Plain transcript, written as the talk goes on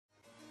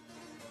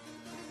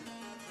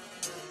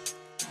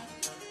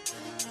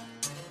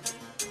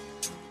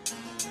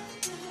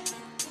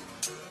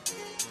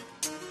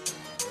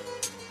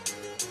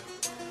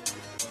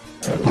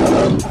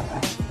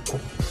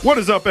What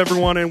is up,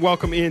 everyone, and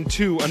welcome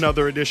into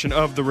another edition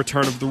of the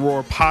Return of the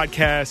Roar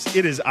podcast.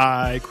 It is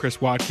I, Chris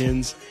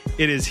Watkins.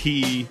 It is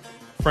he,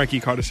 Frankie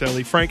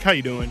Cardicelli. Frank, how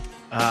you doing?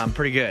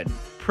 Pretty good.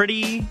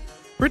 Pretty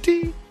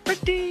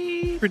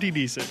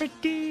decent. Pretty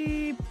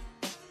good.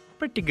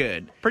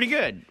 Pretty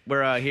good.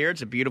 We're here.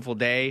 It's a beautiful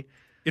day.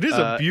 It is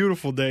a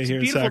beautiful day here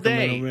in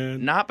Sacramento,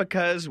 man. Not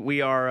because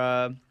we are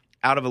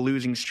out of a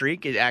losing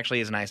streak. It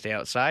actually is a nice day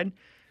outside.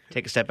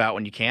 Take a step out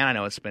when you can. I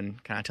know it's been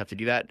kind of tough to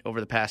do that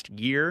over the past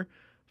year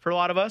for a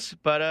lot of us,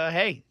 but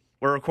hey,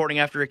 we're recording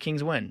after a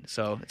Kings win,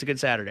 so it's a good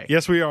Saturday.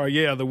 Yes, we are.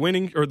 Yeah, the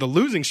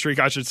losing streak,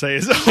 I should say,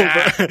 is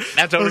over.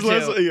 That's over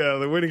too. Yeah,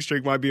 the winning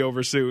streak might be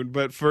over soon,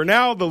 but for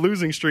now, the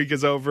losing streak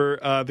is over.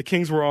 The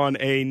Kings were on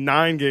a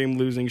 9-game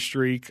losing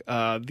streak,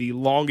 the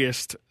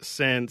longest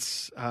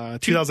since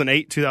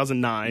 2008,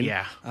 2009.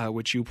 Yeah,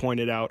 which you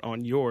pointed out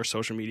on your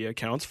social media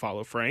accounts.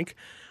 Follow Frank.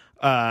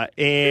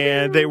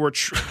 And they were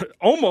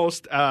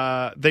almost.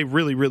 They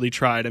really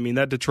tried. I mean,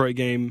 that Detroit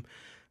game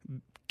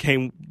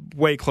came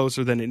way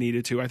closer than it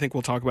needed to. I think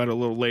we'll talk about it a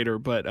little later,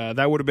 but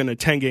that would have been a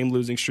 10-game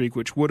losing streak,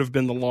 which would have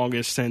been the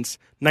longest since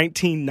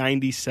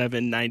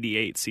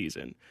 1997-98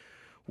 season,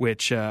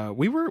 which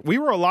we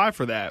were alive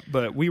for that,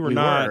 but we were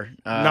not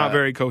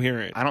very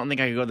coherent. I don't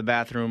think I could go to the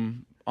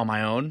bathroom on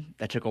my own.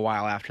 That took a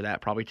while after that,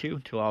 probably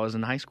too, till I was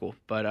in high school.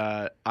 But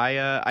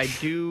I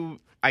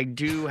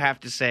do have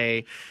to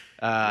say,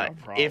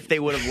 if they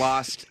would have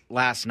lost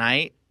last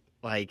night,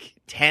 like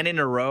 10 in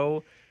a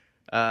row,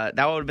 that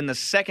would have been the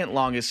second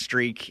longest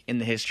streak in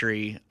the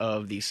history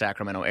of the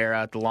Sacramento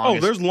era. The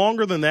longest. Oh, there's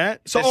longer than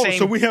that?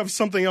 So we have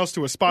something else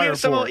to aspire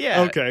for.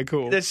 Yeah. Okay,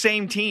 cool. The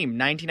same team,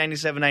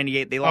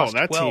 1997-98, they lost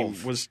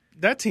 12.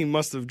 That team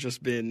must have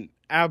just been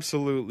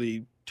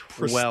absolutely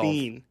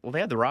pristine. Well, they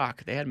had The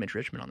Rock. They had Mitch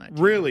Richmond on that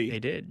team. Really? They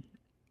did.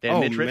 They had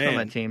Mitch Richmond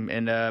on that team.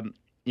 And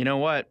you know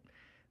what?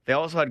 They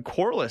also had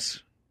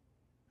Corliss.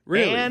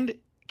 Really? And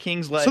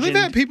Kings legend. So they've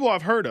had people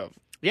I've heard of.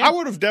 Yeah. I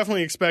would have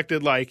definitely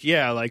expected, like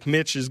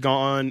Mitch is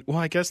gone. Well,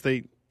 I guess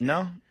they...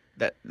 No.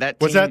 That team,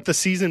 was that the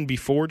season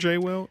before Jay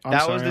Will?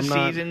 That was the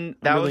season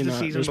before.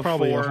 There's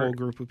probably a whole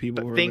group of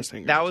people who are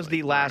listening. That was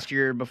the last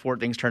year before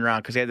things turned around,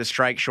 because they had the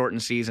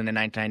strike-shortened season in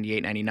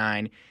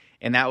 1998-99,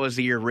 and that was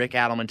the year Rick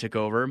Adelman took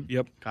over.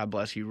 Yep. God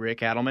bless you, Rick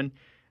Adelman.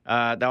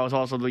 That was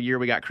also the year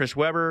we got Chris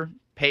Webber,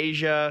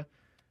 Peja,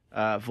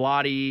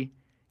 Vladi.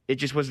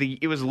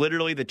 It was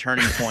literally the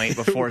turning point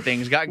before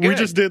things got good. We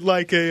just did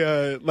like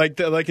in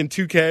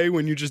 2K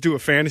when you just do a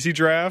fantasy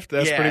draft.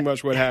 That's pretty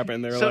much what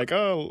happened. They're like,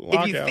 oh,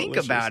 lockout. If you think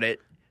about it,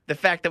 the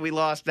fact that we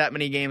lost that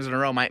many games in a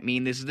row might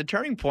mean this is the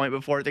turning point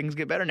before things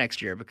get better next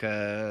year,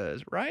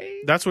 because, right?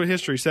 That's what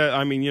history said.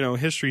 I mean,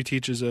 history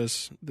teaches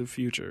us the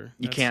future.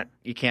 You can't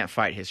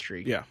fight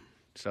history. Yeah.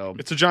 So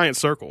it's a giant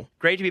circle.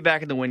 Great to be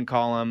back in the win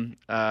column.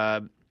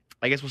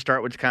 I guess we'll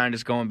start with kind of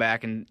just going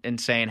back and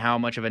saying how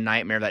much of a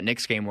nightmare that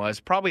Knicks game was.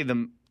 Probably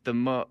the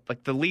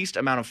least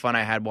amount of fun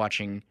I had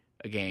watching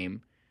a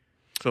game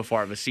so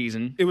far of the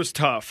season. It was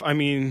tough. I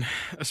mean,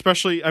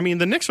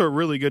 the Knicks are a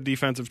really good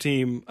defensive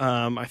team.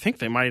 I think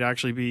they might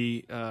actually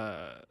be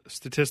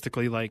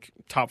statistically like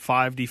top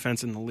 5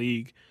 defense in the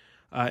league.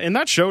 And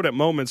that showed at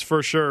moments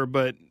for sure,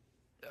 but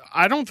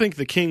I don't think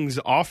the Kings'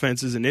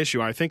 offense is an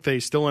issue. I think they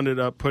still ended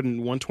up putting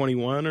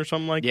 121 or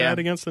something like that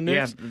against the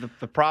Knicks. Yeah,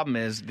 the problem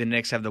is the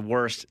Knicks have the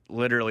worst,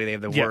 literally they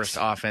have the worst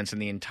offense in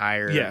the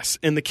entire Yes,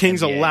 and the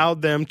Kings NBA.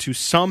 allowed them to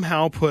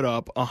somehow put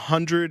up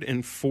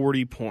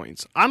 140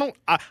 points. I'm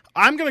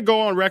going to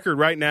go on record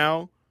right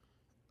now.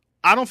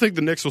 I don't think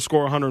the Knicks will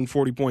score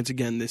 140 points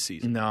again this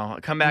season. No,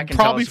 come back and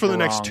probably tell us for the we're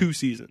next wrong. 2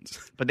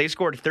 seasons. But they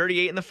scored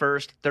 38 in the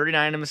first,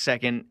 39 in the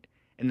second,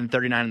 and then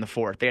 39 in the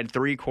fourth. They had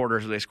 3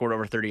 quarters where they scored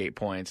over 38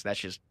 points. That's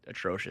just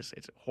atrocious.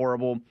 It's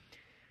horrible.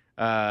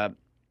 Other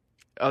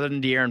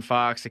than De'Aaron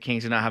Fox, the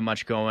Kings did not have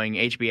much going.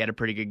 HB had a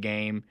pretty good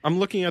game. I'm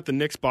looking at the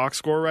Knicks box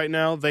score right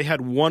now. They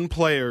had one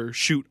player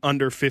shoot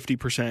under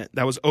 50%.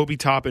 That was Obi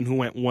Toppin, who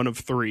went 1 of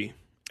 3.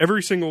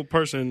 Every single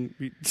person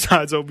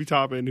besides Obi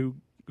Toppin who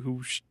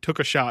took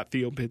a shot,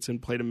 Theo Pinson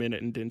played a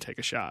minute and didn't take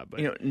a shot.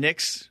 But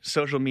Knicks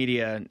social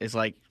media is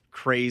like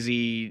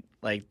crazy.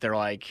 Like they're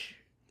like,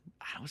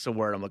 what's the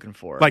word I'm looking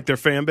for? Like their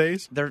fan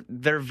base?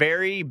 They're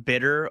very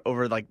bitter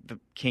over like the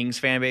Kings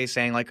fan base,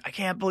 saying like, I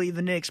can't believe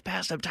the Knicks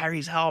passed up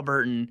Tyrese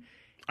Halliburton.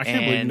 I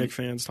can't believe Knicks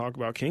fans talk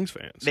about Kings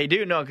fans. They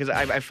do, no, because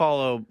I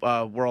follow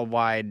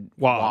Worldwide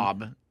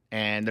Wob,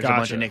 and there's a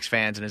bunch of Knicks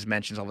fans in his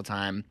mentions all the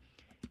time.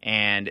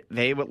 And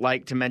they would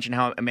like to mention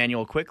how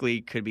Emmanuel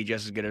Quickley could be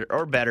just as good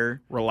or better.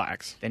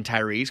 Relax. Than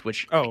Tyrese,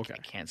 which I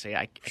can't say.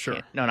 I sure.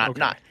 Can't, no,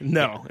 not.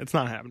 No, it's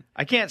not happening.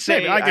 I can't say.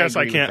 Maybe, I guess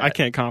I can't. I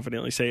can't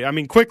confidently say. I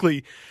mean,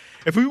 Quickley.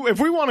 If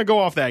we want to go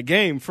off that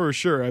game, for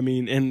sure. I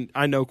mean, and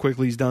I know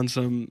Quickley's done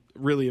some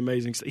really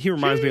amazing stuff. He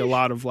reminds me a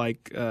lot of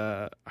like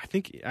I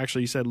think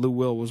actually you said Lou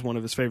Will was one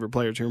of his favorite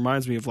players. He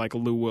reminds me of like a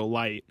Lou Will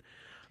light.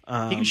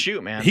 He can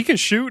shoot, man. He can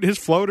shoot. His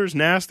floater's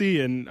nasty,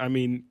 and I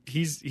mean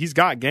he's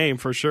got game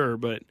for sure,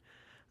 but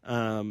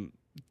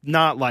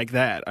not like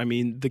that. I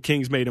mean, the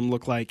Kings made him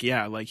look like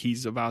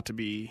he's about to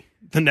be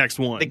the next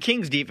one. The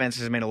Kings defense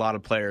has made a lot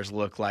of players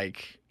look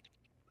like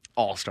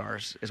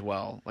all-stars as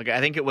well. Like I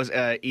think it was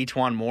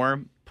Etuan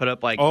Moore put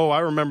up like Oh, I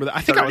remember that.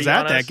 I think I was 30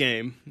 at on that us.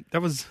 game.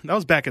 That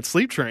was back at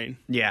Sleep Train.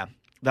 yeah.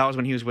 That was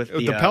when he was with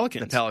the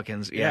Pelicans. The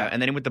Pelicans, Yeah.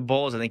 And then with the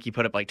Bulls, I think he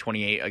put up like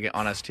 28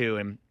 on us too.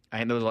 And I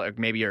think those like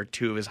maybe are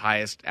two of his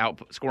highest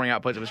scoring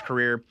outputs of his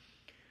career.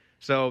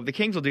 So the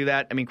Kings will do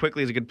that. I mean,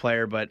 Quickly is a good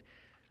player, but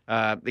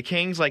the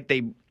Kings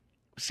they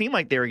seem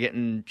like they were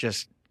getting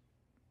just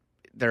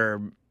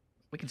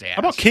we can say ass. How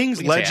about Kings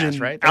We can say legend ass,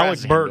 right? Their Alec ass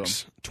is handled to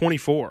Burks,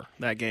 24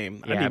 that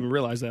game? I didn't Yeah. even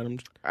realize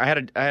that. I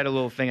had a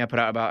little thing I put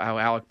out about how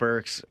Alec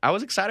Burks. I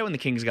was excited when the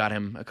Kings got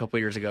him a couple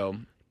years ago,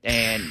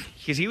 and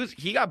because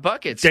he got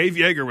buckets. Dave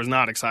Yeager was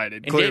not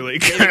excited, And clearly.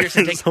 Dave Yeager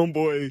said, His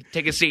homeboy.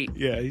 Take a seat.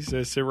 Yeah, he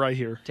says, sit right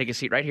here. Take a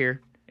seat right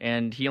here.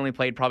 And he only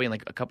played probably in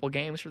like a couple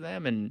games for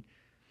them, and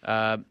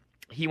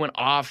he went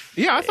off.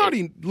 Yeah, I thought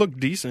he looked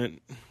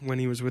decent when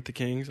he was with the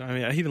Kings. I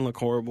mean, he didn't look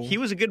horrible. He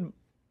was a good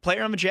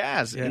player on the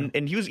Jazz, Yeah.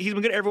 and he's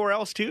been good everywhere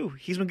else too.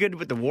 He's been good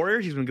with the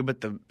Warriors. He's been good with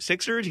the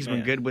Sixers. He's been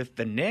Man. good with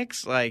the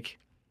Knicks. Like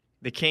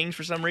the Kings,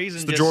 for some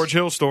reason, It's the George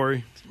Hill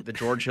story. the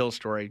George Hill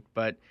story.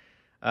 But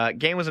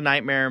game was a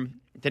nightmare.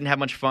 Didn't have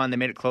much fun. They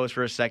made it close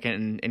for a second,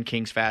 and in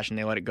Kings fashion,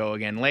 they let it go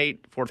again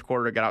late. Fourth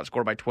quarter, got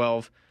outscored by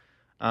 12.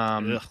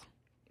 Ugh.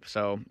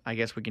 So I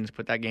guess we can just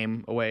put that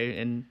game away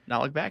and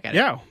not look back at it.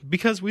 Yeah,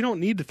 because we don't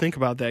need to think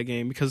about that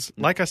game because,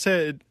 like I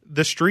said,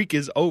 the streak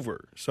is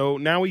over. So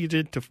now we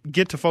get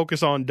to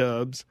focus on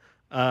dubs.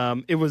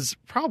 It was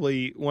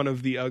probably one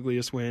of the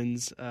ugliest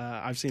wins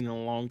I've seen in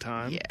a long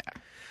time. Yeah.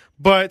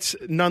 But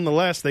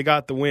nonetheless, they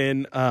got the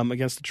win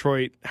against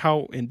Detroit.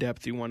 How in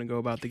depth do you want to go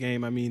about the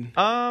game? I mean,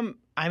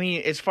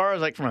 As far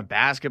as like from a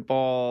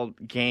basketball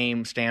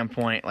game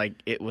standpoint, like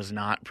it was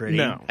not pretty.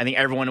 No. I think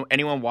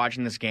anyone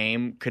watching this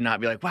game could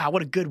not be like, "Wow,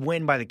 what a good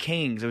win by the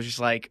Kings." It was just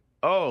like,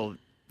 "Oh,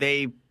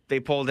 they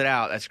pulled it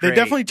out. That's great." they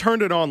definitely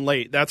turned it on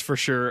late. That's for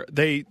sure.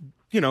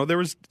 There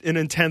was an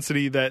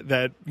intensity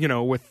that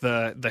with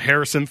the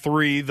Harrison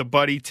 3, the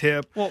Buddy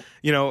tip. Well-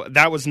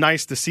 that was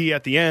nice to see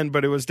at the end,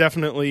 but it was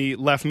definitely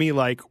left me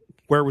like,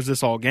 where was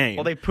this all game?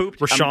 Well, they pooped.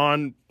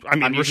 Rashawn.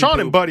 I'm using Rashawn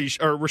and poop. Buddy,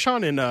 or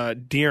Rashawn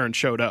and De'Aaron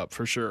showed up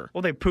for sure.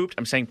 Well, they pooped.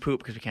 I'm saying poop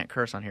because we can't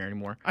curse on here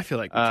anymore. I feel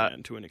like we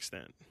can to an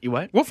extent. You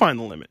what? We'll find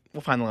the limit.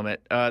 We'll find the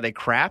limit. They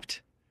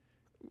crapped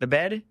the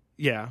bed.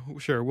 Yeah,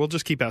 sure. We'll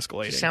just keep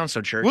escalating. It sounds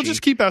so churchy. We'll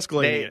just keep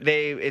escalating it.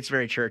 It's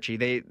very churchy.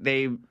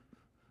 They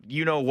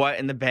you know what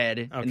in the bed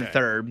in the Okay.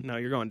 third. No,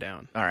 you're going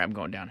down. All right, I'm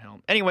going downhill.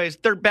 Anyways,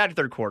 bad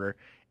third quarter.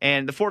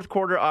 And the fourth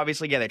quarter,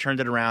 obviously, they turned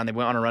it around. They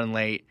went on a run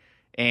late.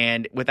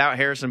 And without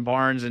Harrison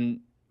Barnes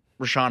and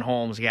Rashawn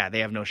Holmes, they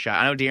have no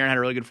shot. I know De'Aaron had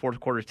a really good fourth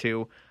quarter,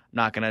 too. I'm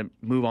not going to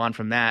move on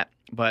from that.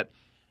 But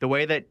the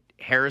way that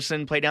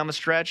Harrison played down the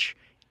stretch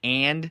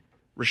and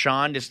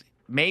Rashawn, just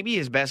maybe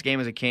his best game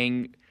as a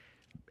King,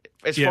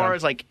 as far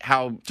as like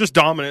how Just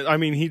dominant. I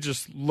mean, he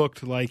just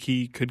looked like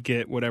he could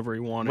get whatever he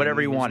wanted.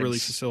 whatever he was wanted, really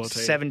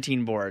facilitated.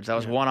 17 boards. That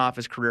was one off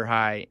his career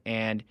high.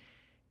 And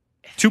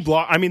 2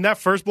 block. I mean, that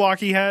first block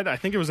he had, I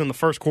think it was in the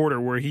first quarter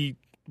where he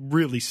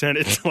really sent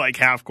it to like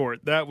half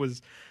court. That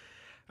was,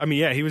 I mean,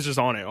 yeah, he was just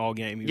on it all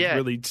game. He was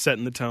really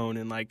setting the tone,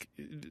 and like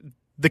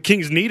the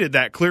Kings needed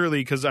that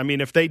clearly because I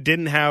mean, if they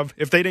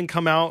didn't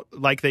come out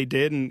like they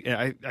did, and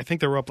I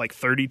think they were up like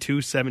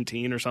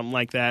 32-17 or something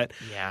like that.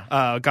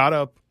 Yeah.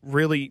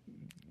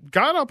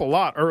 Got up a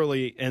lot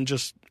early and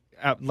just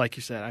like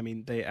you said, I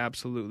mean, they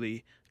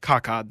absolutely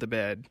cockeyed the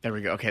bed. There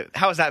we go. Okay.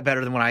 How is that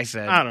better than what I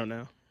said? I don't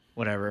know.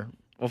 Whatever.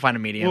 We'll find a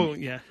medium. Well,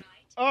 yeah.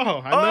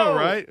 Oh, I know,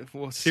 right?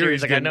 Well,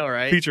 Siri's like, I know,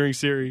 right? Featuring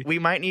Siri. We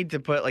might need to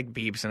put like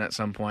beeps in at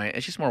some point.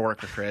 It's just more work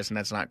for Chris, and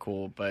that's not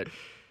cool. But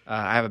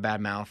I have a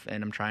bad mouth,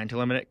 and I'm trying to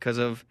limit it because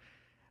of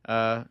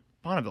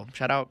Bonneville.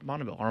 Shout out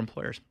Bonneville, our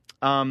employers.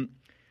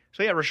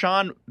 So yeah,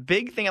 Rashawn,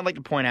 big thing I'd like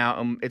to point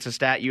out. It's a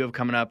stat you have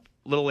coming up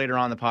a little later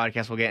on in the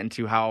podcast. We'll get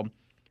into how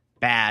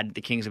bad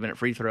the Kings have been at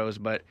free throws,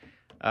 but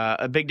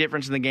a big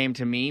difference in the game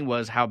to me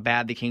was how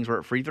bad the Kings were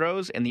at free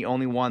throws, and the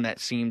only one that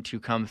seemed to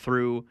come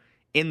through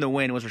in the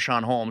win was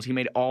Rashawn Holmes. He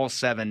made all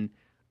 7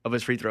 of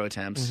his free throw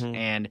attempts,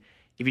 and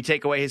if you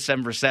take away his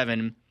 7 for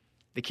 7,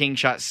 the Kings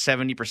shot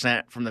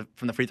 70% from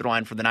the free throw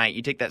line for the night.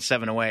 You take that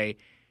 7 away,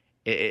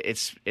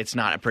 it's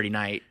not a pretty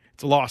night.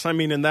 It's a loss. I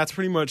mean, and that's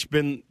pretty much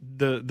been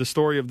the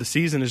story of the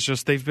season is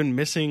just they've been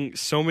missing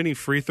so many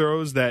free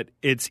throws that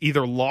it's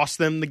either lost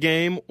them the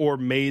game or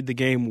made the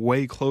game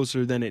way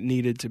closer than it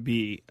needed to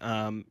be.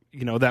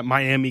 That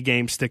Miami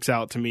game sticks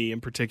out to me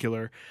in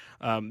particular.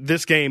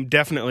 This game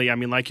definitely, I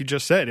mean, like you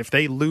just said, if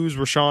they lose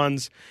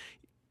Rashawn's,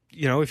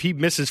 if he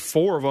misses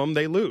 4 of them,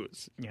 they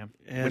lose. Yeah,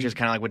 And which is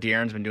kind of like what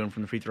De'Aaron's been doing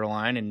from the free throw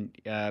line,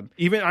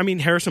 and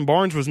Harrison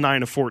Barnes was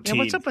 9 of 14.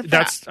 Yeah, what's up with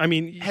That's, that? I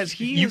mean, Has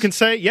he? You can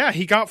say, yeah,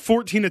 he got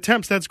 14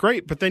 attempts. That's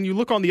great. But then you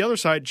look on the other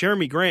side,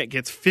 Jeremy Grant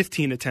gets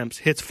 15 attempts,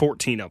 hits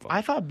 14 of them.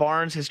 I thought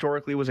Barnes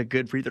historically was a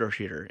good free throw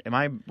shooter. Am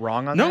I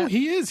wrong on No, that?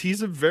 he is.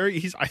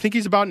 I think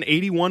he's about an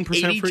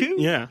 81% 82?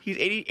 Yeah. He's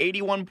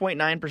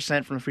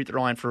 81.9% from the free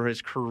throw line for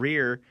his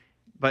career.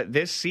 But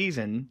this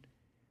season,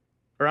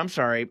 or I'm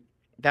sorry,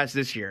 that's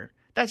this year.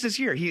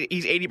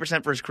 He's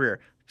 80% for his career.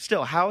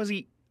 Still, how is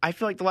he? I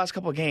feel like the last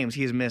couple of games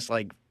he has missed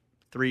like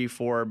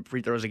 3-4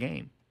 free throws a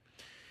game.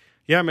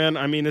 Yeah, man.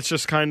 I mean, it's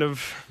just kind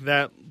of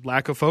that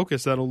lack of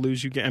focus that'll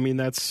lose you. I mean,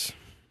 that's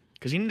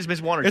because you need to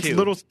miss one or it's two. It's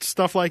little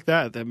stuff like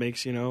that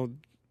makes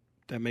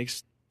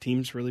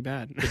teams really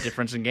bad. The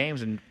difference in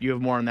games, and you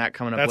have more on that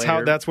coming up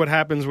later. That's what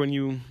happens when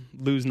you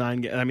lose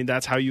 9 games. I mean,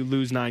 that's how you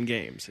lose 9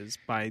 games is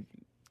by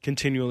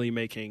continually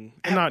making,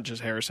 and not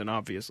just Harrison,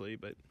 obviously,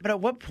 but at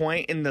what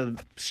point in the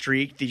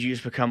streak did you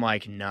just become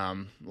like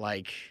numb?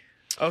 Like,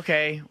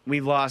 okay,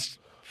 we've lost.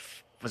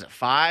 Was it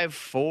 5,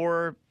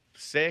 4,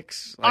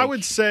 6? I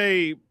would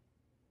say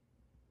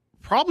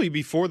probably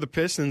before the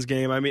Pistons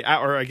game. I mean,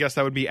 or I guess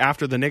that would be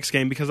after the Knicks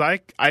game because I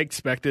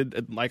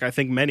expected, like I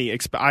think many,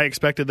 I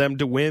expected them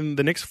to win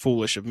the Knicks.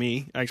 Foolish of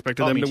me. I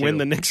expected them to win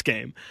the Knicks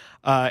game.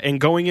 And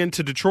going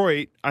into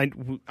Detroit,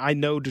 I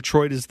know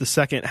Detroit has the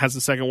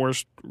second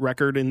worst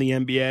record in the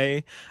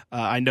NBA.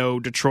 I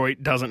know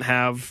Detroit doesn't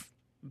have,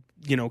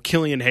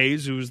 Killian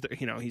Hayes, who's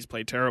he's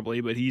played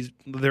terribly, but he's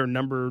their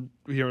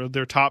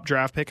their top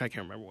draft pick. I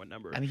can't remember what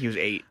number. I think he was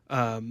 8.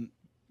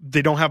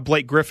 They don't have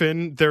Blake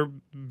Griffin. They're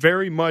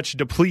very much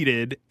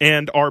depleted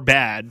and are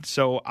bad.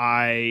 So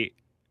I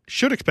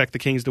should expect the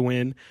Kings to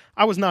win.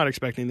 I was not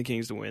expecting the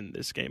Kings to win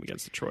this game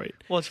against Detroit.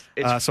 Well,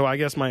 it's so I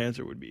guess my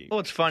answer would be. Well,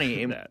 it's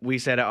funny. We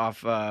said it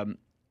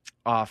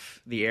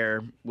off the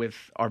air with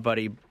our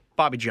buddy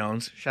Bobby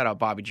Jones. Shout out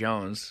Bobby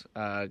Jones,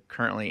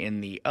 currently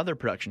in the other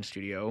production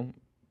studio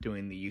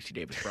doing the UC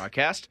Davis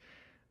broadcast.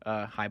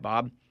 Hi,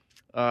 Bob.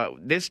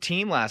 This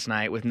team last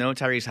night with no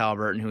Tyrese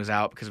Halliburton, who was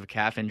out because of a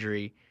calf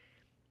injury.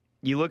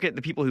 You look at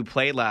the people who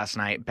played last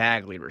night: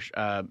 Bagley,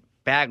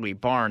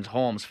 Barnes,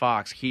 Holmes,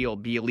 Fox, Heel,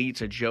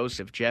 Bjelica,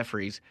 Joseph,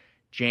 Jeffries,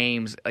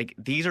 James. Like,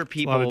 these are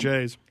people. A lot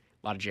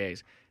of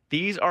J's.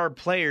 These are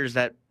players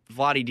that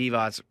Vlade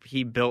Divac,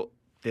 he built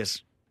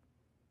this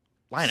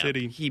lineup.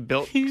 City. He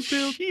built this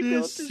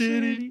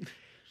city.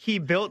 He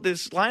built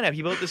this lineup.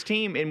 He built this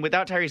team, and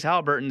without Tyrese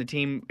Halliburton, the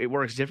team, it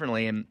works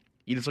differently. And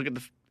you just look at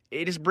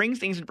it just brings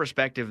things in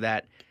perspective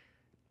that,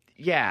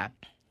 yeah,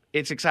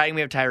 it's exciting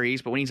we have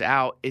Tyrese, but when he's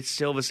out, it's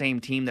still the same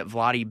team that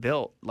Vlade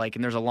built. Like,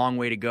 and there's a long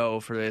way to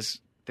go for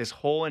this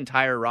whole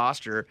entire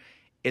roster.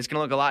 It's going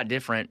to look a lot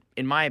different,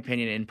 in my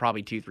opinion, in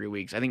probably 2-3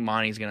 weeks. I think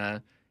Monty's going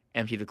to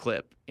empty the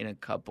clip in a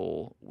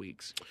couple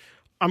weeks.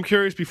 I'm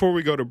curious, before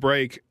we go to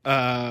break,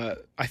 I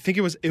think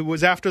it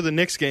was after the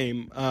Knicks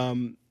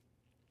game.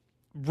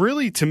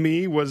 Really, to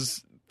me,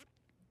 was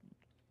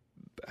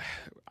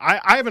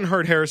I haven't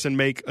heard Harrison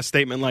make a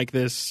statement like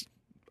this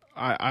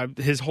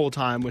his whole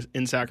time was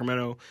in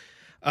Sacramento,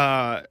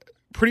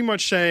 pretty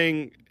much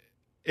saying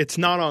it's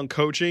not on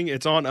coaching,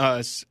 it's on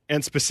us,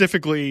 and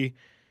specifically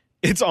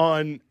it's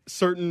on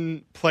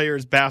certain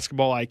players'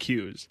 basketball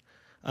IQs.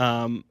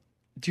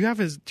 Do you have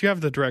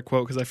the direct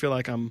quote? Because I feel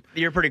like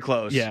You're pretty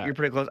close. Yeah, you're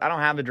pretty close. I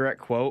don't have the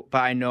direct quote, but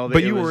I know that.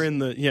 But you were in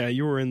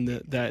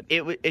that.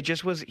 It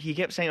just was. He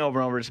kept saying over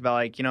and over, it's about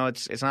like,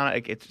 it's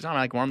not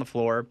like we're on the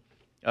floor.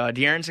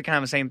 De'Aaron said kind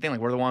of the same thing, like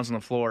we're the ones on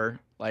the floor,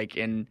 like,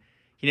 and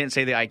he didn't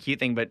say the IQ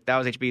thing, but that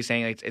was HB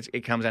saying like,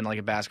 it comes down to like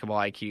a basketball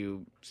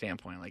IQ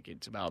standpoint, like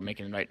it's about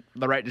making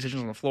the right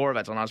decisions on the floor.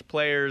 That's on us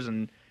players,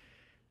 and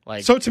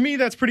like. So to me,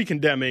 that's pretty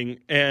condemning,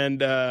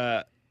 and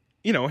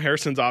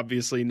Harrison's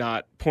obviously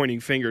not pointing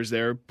fingers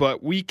there,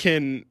 but we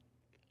can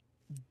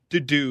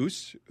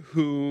deduce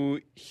who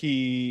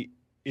he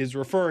is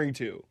referring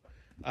to.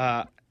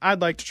 I'd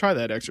like to try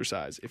that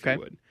exercise, if you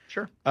would.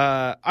 Sure.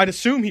 I'd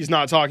assume he's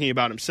not talking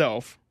about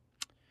himself.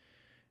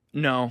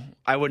 No,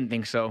 I wouldn't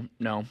think so.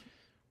 No.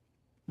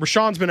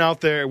 Rashawn's been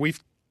out there.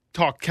 We've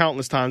talked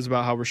countless times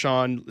about how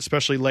Rashawn,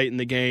 especially late in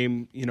the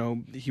game,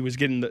 he was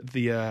getting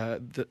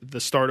the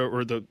start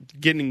or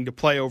getting to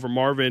play over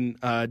Marvin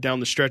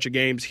down the stretch of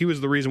games. He was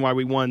the reason why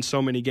we won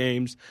so many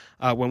games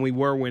when we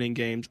were winning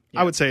games.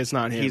 Yeah. I would say it's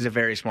not him. He's a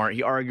very smart.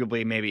 He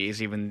arguably maybe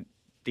is even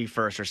the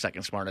first or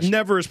second smartest.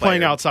 Never is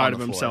playing outside of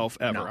himself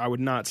ever. No. I would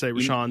not say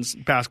Rashawn's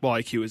basketball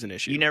IQ is an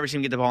issue. You never see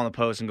him get the ball in the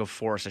post and go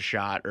force a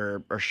shot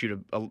or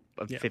shoot a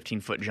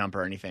 15-foot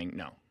jumper or anything.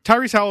 No.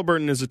 Tyrese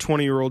Halliburton is a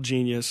 20-year-old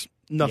genius.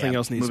 Nothing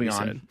else needs to be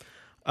said.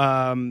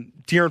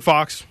 De'Aaron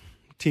Fox,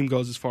 team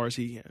goes as far as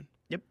he can.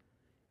 Yep.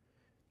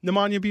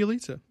 Nemanja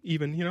Bjelica,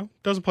 even,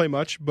 doesn't play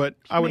much, but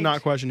I would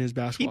not question his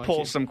basketball IQ. He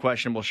pulls some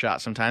questionable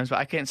shots sometimes, but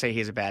I can't say he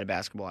has a bad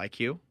basketball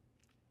IQ.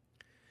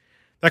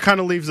 That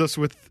kind of leaves us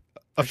with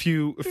a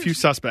few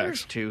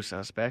suspects. There's 2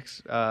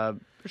 suspects.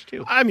 There's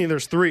 2. I mean,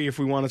 there's 3 if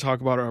we want to talk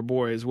about our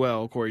boy as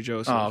well, Corey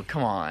Joseph. Oh,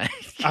 come on.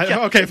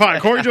 Okay, fine.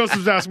 Corey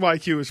Joseph's basketball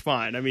IQ is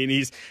fine. I mean,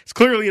 it's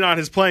clearly not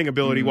his playing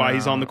ability while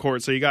he's on the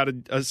court, so you got to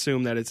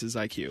assume that it's his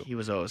IQ. He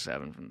was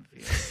 0-7 from the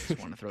field. Just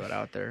want to throw that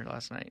out there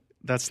last night.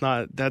 That's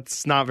not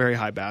very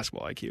high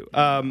basketball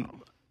IQ.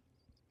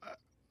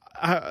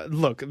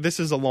 Look,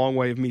 this is a long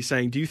way of me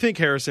saying, do you think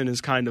Harrison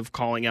is kind of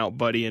calling out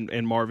Buddy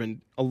and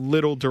Marvin a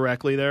little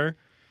directly there?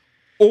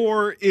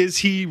 Or is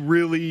he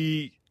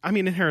really... I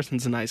mean, and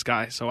Harrison's a nice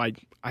guy, so I'm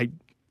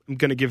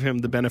going to give him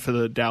the benefit of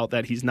the doubt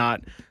that he's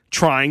not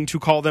trying to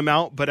call them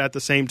out, but at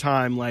the same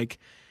time, like,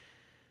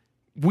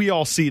 we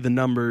all see the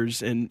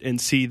numbers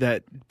and see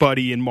that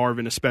Buddy and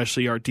Marvin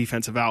especially are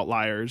defensive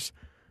outliers.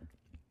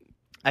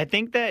 I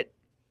think that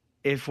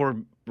if we're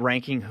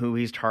ranking who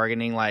he's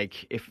targeting,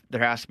 like if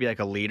there has to be like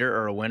a leader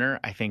or a winner,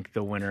 I think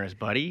the winner is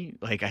Buddy.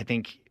 Like I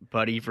think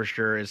Buddy for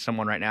sure is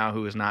someone right now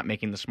who is not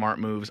making the smart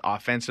moves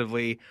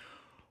offensively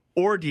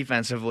or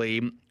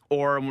defensively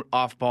or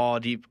off ball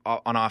deep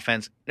on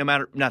offense. No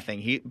matter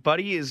nothing.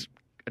 Buddy is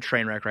a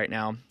train wreck right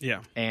now.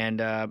 Yeah.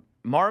 And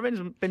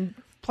Marvin's been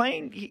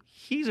playing.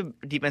 He's a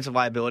defensive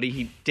liability.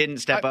 He didn't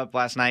step up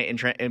last night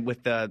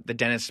with the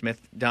Dennis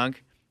Smith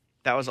dunk.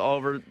 That was all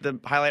over the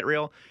highlight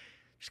reel.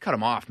 Just cut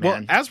him off, man.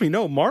 Well, as we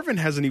know, Marvin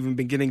hasn't even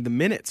been getting the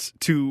minutes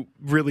to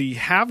really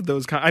have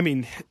those I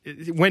mean,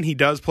 when he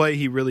does play,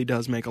 he really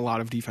does make a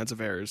lot of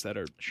defensive errors that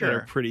are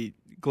pretty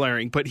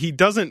glaring. But he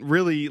doesn't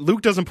really –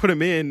 Luke doesn't put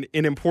him in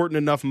important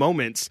enough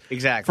moments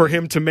for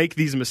him to make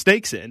these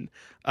mistakes in.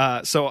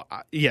 So,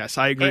 yes,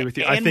 I agree with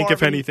you. I think,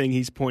 if anything,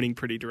 he's pointing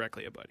pretty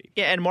directly at Buddy.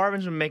 Yeah, and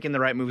Marvin's been making the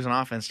right moves on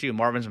offense, too.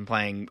 Marvin's been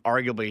playing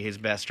arguably his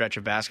best stretch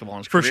of basketball in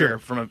his career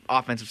from an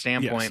offensive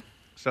standpoint.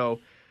 Yes. So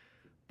 –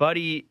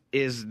 Buddy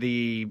is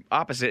the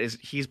opposite.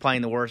 He's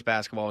playing the worst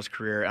basketball of his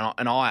career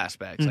in all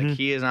aspects. Mm-hmm. Like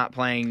he is not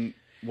playing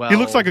well. He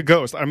looks like a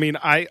ghost. I mean,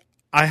 I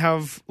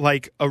have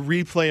like a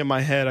replay in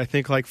my head. I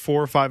think like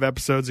 4 or 5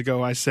 episodes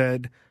ago, I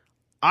said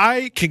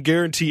I can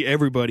guarantee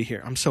everybody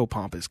here. I'm so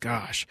pompous,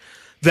 gosh,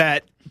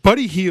 that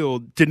Buddy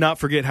Hield did not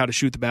forget how to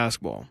shoot the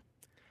basketball.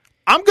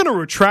 I'm going to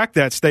retract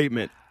that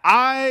statement.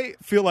 I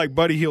feel like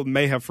Buddy Hield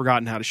may have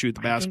forgotten how to shoot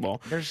the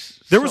basketball.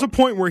 There was a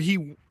point where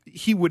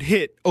he would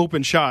hit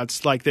open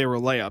shots like they were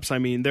layups. I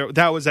mean,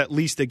 that was at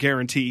least a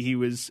guarantee. He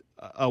was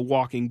a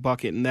walking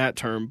bucket in that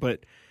term.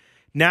 But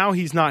now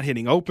he's not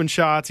hitting open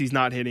shots. He's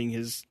not hitting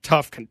his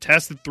tough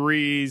contested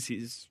threes.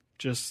 He's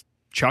just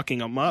chucking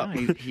them up.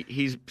 No,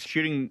 he's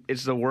shooting.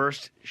 It's the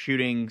worst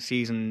shooting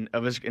season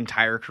of his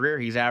entire career.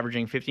 He's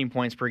averaging 15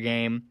 points per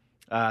game.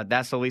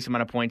 That's the least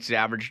amount of points he's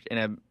averaged in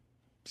a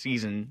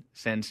season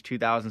since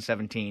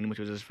 2017, which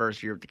was his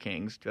first year with the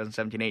Kings,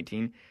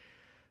 2017-18.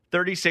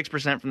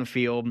 36% from the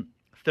field,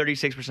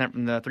 36%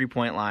 from the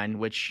three-point line,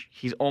 which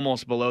he's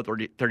almost below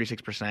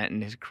 36%,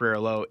 and his career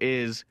low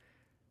is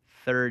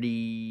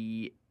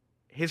 30.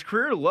 His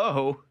career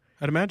low,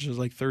 I'd imagine, is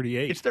like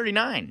 38. It's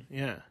 39.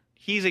 Yeah.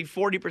 He's a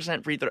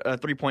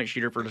 40% three-point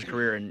shooter for his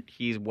career, and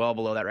he's well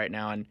below that right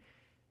now.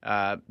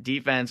 And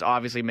defense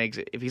obviously makes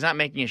it. If he's not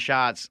making his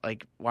shots,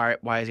 like why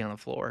is he on the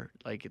floor?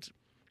 Like it's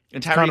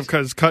kind of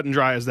because cut and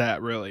dry as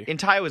that, really. And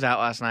Ty was out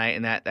last night,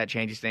 and that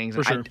changes things.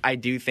 For sure. I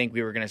do think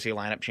we were going to see a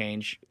lineup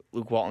change.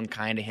 Luke Walton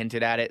kind of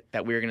hinted at it,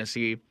 that we were going to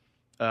see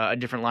a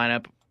different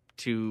lineup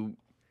to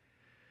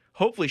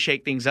hopefully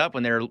shake things up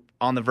when they're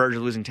on the verge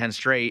of losing 10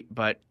 straight.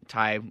 But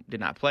Ty did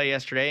not play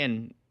yesterday,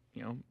 and,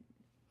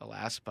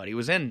 alas, Buddy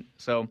was in.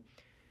 So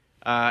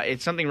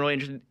it's something really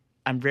interesting.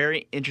 I'm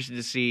very interested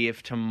to see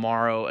if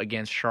tomorrow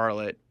against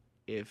Charlotte,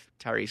 if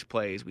Tyrese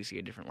plays, we see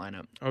a different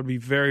lineup. I would be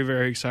very,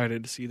 very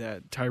excited to see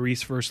that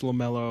Tyrese versus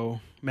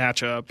LaMelo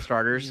matchup.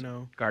 Starters,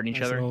 guarding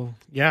each other.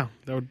 Yeah,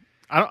 that would.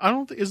 I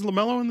don't think, is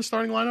LaMelo in the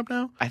starting lineup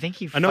now? I think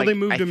I know they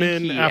moved him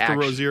in after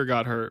Rozier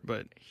got hurt,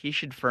 but he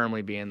should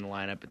firmly be in the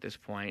lineup at this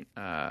point.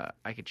 I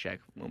could check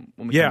when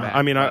we come back.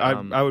 I mean,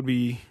 I would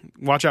be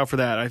watch out for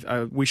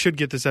that. We should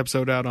get this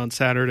episode out on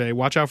Saturday.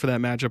 Watch out for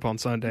that matchup on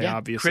Sunday. Yeah,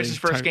 obviously, Chris's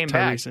first game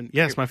back.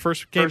 Yes, my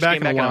first game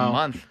back in a while. In a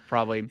month,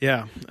 probably.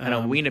 Yeah, I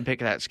know we need to pick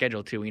that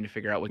schedule too. We need to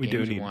figure out what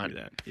games we want. To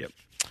do that. Yep.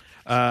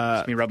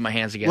 Just me rubbing my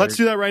hands together. Let's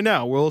do that right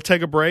now. We'll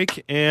take a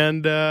break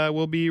and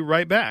we'll be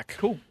right back.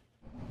 Cool.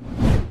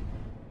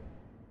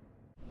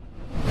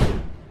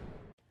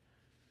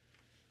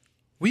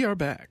 We are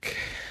back.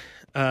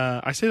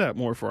 I say that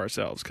more for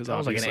ourselves because that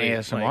was like an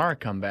ASMR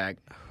comeback.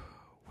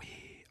 We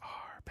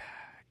are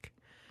back.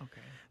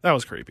 Okay, that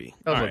was creepy.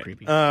 That was a little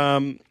creepy.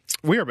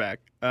 We are back,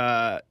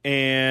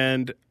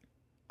 and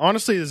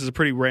honestly, this is a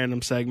pretty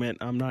random segment.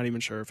 I'm not even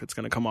sure if it's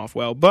going to come off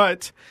well,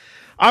 but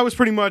I was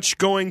pretty much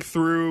going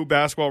through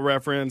Basketball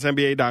Reference,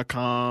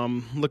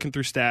 NBA.com, looking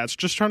through stats,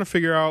 just trying to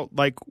figure out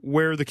like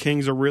where the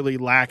Kings are really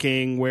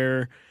lacking,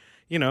 where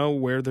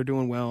they're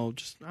doing well.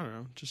 Just, I don't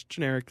know, just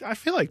generic. I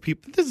feel like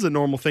this is a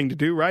normal thing to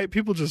do, right?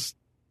 People just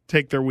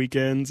take their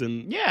weekends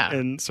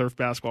and surf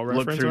Basketball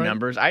Reference. Look through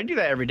numbers. I do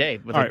that every day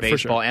with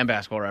baseball and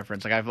Basketball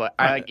Reference. Like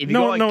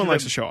no one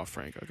likes to show off,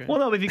 Frank. Okay. Well,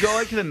 no, but if you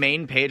go to the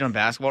main page on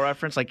Basketball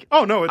Reference, it's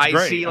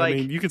great. See, I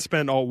mean, you could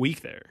spend all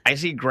week there. I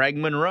see Greg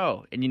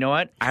Monroe, and you know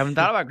what? I haven't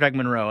thought about Greg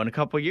Monroe in a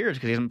couple of years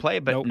because he hasn't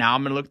played. But now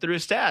I'm going to look through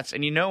his stats,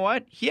 and you know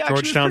what? He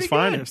actually Georgetown's was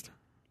pretty finest. Good.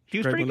 He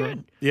was pretty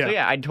good. Yeah. So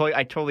yeah, I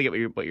totally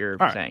get what you're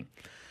saying.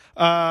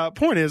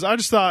 Point is, I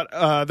just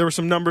thought there were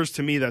some numbers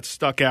to me that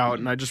stuck out,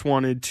 and I just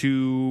wanted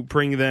to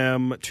bring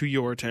them to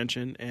your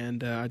attention,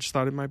 and I just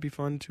thought it might be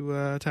fun to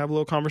have a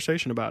little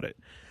conversation about it.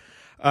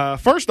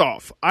 First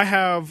off, I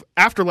have,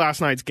 after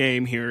last night's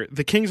game here,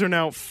 the Kings are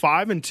now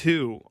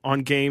 5-2 on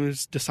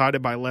games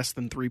decided by less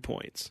than 3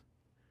 points.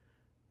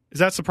 Is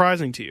that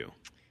surprising to you?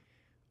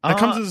 That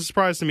comes as a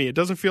surprise to me. It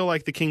doesn't feel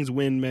like the Kings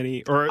win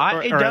many, or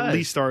at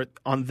least start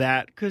on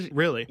that.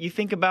 Really, you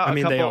think about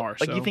they are.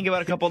 You think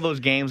about a couple of those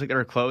games that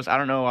are close. I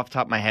don't know off the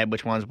top of my head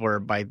which ones were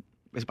by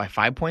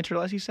 5 points or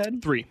less. You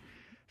said 3.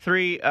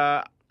 3.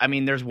 I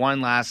mean, there's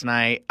one last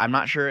night. I'm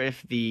not sure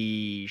if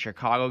the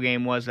Chicago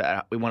game was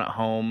that we won at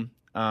home.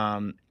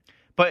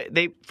 But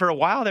for a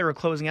while they were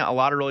closing out a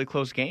lot of really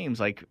close games.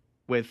 Like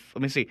with,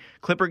 let me see,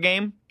 Clipper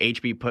game,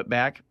 HB put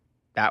back.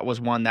 That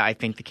was one that I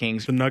think the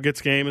Kings. The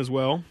Nuggets game as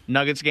well.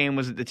 Nuggets game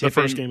was the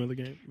first game of the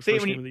game.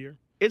 First game of the year.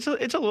 It's a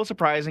little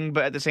surprising,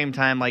 but at the same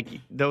time, like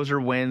those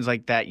are wins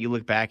like that you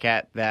look back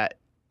at that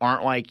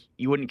aren't like,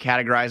 you wouldn't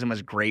categorize them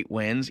as great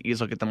wins. You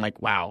just look at them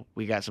like, wow,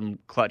 we got some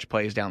clutch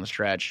plays down the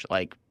stretch,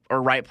 like,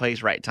 or right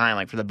place, right time,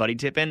 like for the Buddy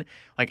tip-in.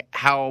 Like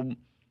how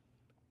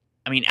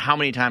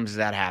many times does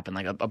that happen?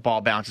 Like a ball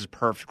bounces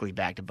perfectly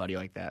back to Buddy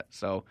like that.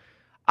 So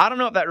I don't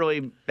know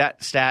if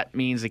that stat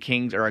means the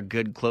Kings are a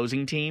good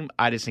closing team.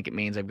 I just think it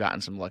means they've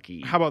gotten some lucky.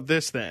 How about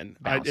this then?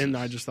 I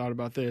just thought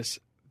about this.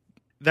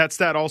 That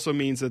stat also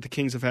means that the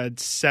Kings have had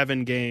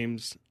 7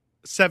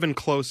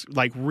 close,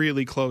 like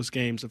really close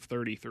games of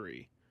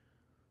 33.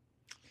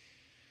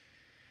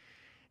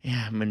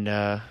 Yeah, I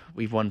mean,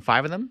 we've won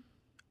 5 of them.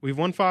 We've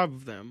won 5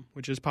 of them,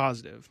 which is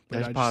positive.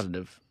 That's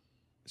positive.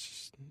 It's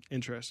just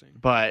interesting.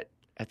 But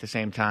at the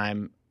same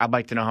time, I'd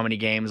like to know how many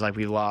games like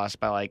we've lost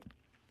by like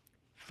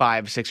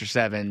 5, 6, or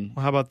 7.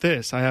 Well, how about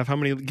this? I have how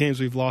many games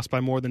we've lost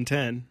by more than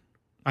 10.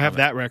 I have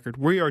that record.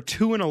 We are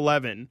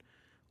 2-11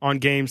 on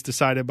games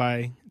decided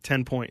by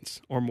 10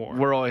 points or more.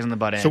 We're always on the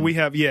butt end. So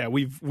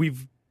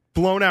we've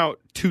blown out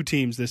 2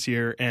 teams this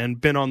year and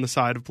been on the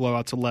side of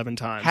blowouts 11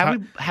 times.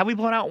 Have we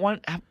blown out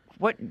one?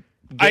 What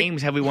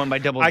games have we won by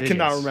double digits? I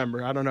cannot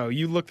remember. I don't know.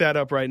 You look that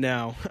up right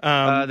now.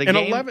 And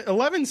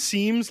 11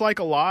 seems like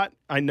a lot,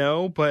 I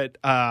know, but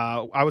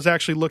I was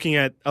actually looking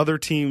at other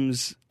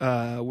teams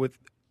with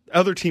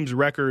other teams'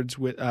 records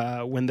with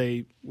when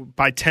they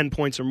by 10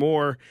 points or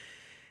more.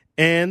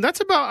 And that's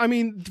about, I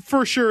mean,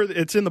 for sure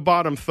it's in the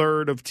bottom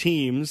third of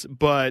teams,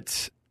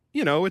 but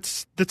you know,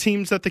 it's the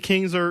teams that the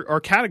Kings are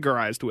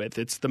categorized with.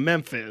 It's the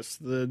Memphis,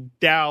 the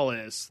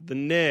Dallas, the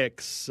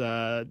Knicks.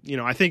 I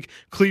think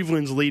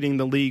Cleveland's leading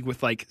the league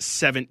with like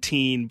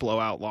 17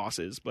 blowout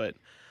losses, but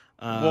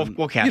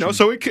we'll catch them.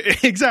 So it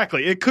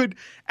could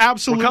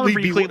absolutely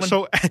be. Cleveland.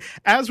 So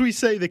as we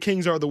say, the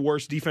Kings are the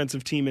worst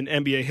defensive team in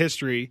NBA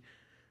history.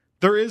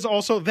 There is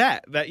also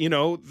that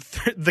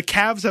the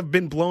Cavs have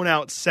been blown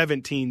out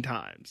 17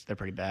 times. They're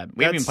pretty bad.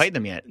 We haven't even played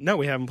them yet. No,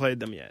 we haven't played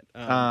them yet.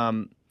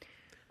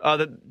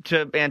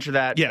 To answer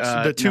that,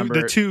 yes, the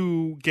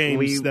two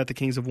games that the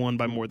Kings have won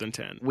by more than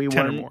 10. We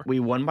 10 won or more. We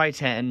won by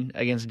 10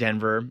 against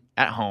Denver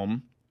at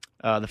home.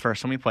 The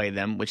first time we played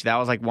them, which that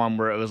was like one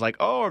where it was like,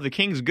 oh, are the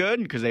Kings good?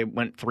 Because they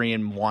went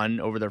 3-1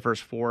 over their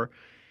first 4.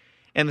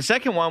 And the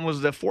second one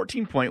was the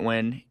 14-point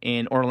win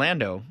in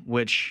Orlando,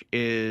 which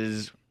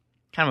is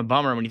kind of a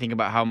bummer when you think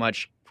about how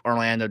much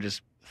Orlando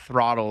just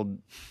throttled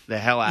the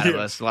hell out of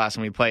us the last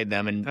time we played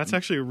them. And that's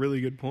actually a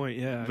really good point,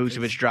 yeah.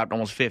 Vucevic dropped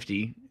almost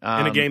 50.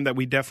 In a game that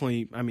we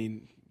definitely, I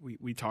mean,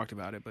 we talked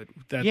about it, but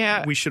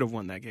we should have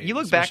won that game. You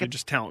look back at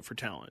just talent for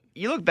talent.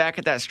 You look back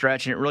at that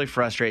stretch, and it really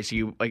frustrates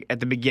you. Like at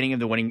the beginning of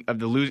the winning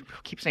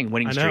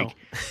streak,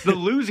 the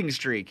losing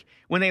streak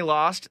when they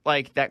lost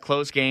like that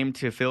close game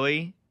to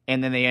Philly,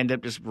 and then they end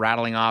up just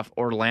rattling off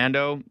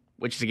Orlando,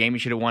 which is a game you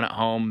should have won at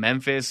home.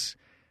 Memphis,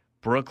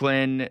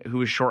 Brooklyn, who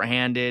was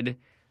shorthanded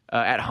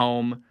at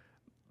home,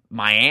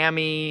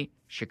 Miami,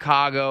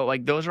 Chicago.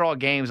 Like those are all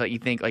games that you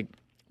think like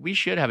we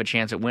should have a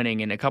chance at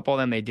winning, and a couple of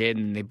them they did,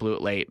 and they blew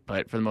it late.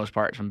 But for the most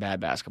part, some bad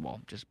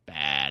basketball, just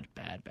bad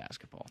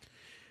basketball.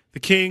 The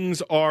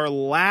Kings are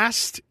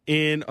last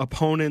in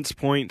opponents'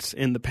 points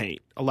in the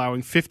paint,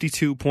 allowing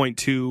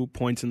 52.2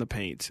 points in the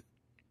paint.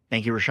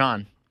 Thank you,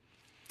 Rashawn.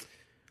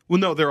 Well,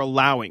 no, they're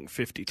allowing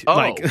 52.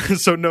 Oh.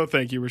 So no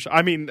thank you, Rashawn.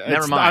 I mean,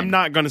 Never mind. I'm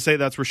not going to say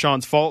that's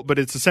Rashawn's fault, but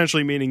it's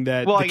essentially meaning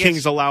that the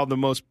Kings allowed the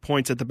most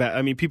points at the bat.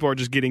 I mean, people are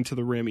just getting to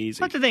the rim easy.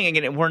 That's the thing.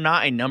 Again, we're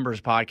not a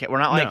numbers podcast. We're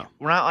not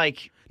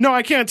like. No,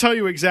 I can't tell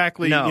you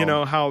exactly,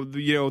 how,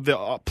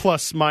 the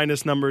plus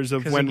minus numbers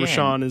of when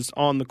Rashawn is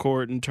on the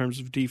court in terms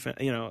of defense,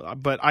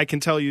 but I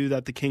can tell you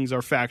that the Kings are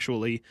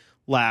factually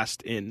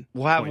last in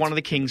We'll have points. one of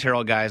the Kings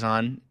Herald guys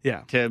on to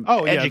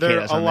educate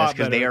us on this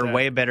because they are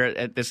way better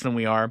at this than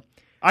we are.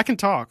 I can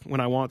talk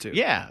when I want to.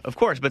 Yeah, of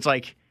course, but it's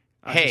like,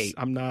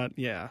 I'm not,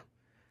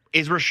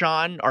 Is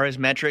Rashawn, are his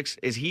metrics,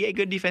 is he a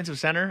good defensive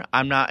center?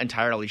 I'm not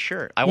entirely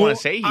sure. I want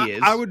to say he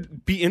is. I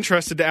would be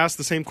interested to ask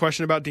the same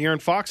question about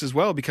De'Aaron Fox as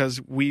well, because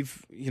we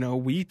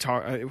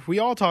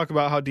all talk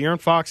about how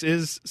De'Aaron Fox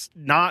is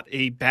not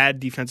a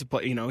bad defensive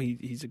player.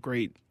 He's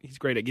great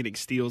at getting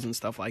steals and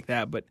stuff like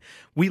that, but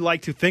we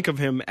like to think of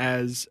him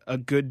as a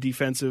good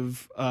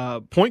defensive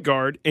point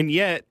guard, and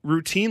yet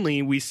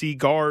routinely we see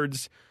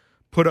guards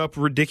put up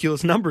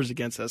ridiculous numbers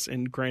against us.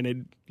 And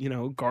granted,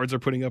 guards are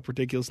putting up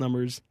ridiculous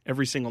numbers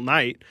every single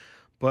night,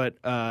 but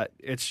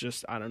it's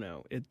just, I don't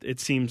know. It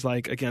seems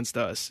like against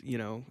us,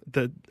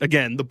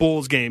 the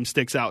Bulls game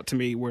sticks out to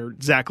me where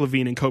Zach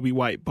LaVine and Kobe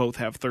White both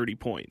have 30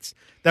 points.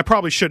 That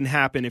probably shouldn't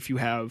happen if you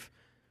have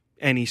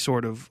any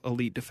sort of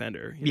elite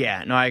defender.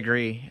 Yeah, no, I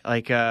agree.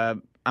 Like,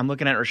 I'm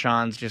looking at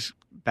Rashawn's just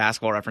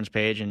basketball reference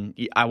page, and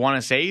I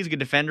want to say he's a good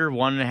defender,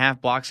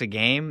 1.5 blocks a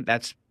game.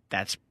 That's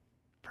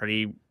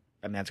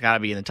that's got to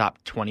be in the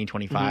top 20,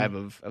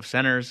 25 of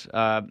centers.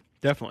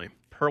 Definitely.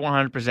 Per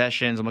 100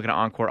 possessions, I'm looking at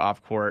on-court,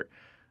 off-court,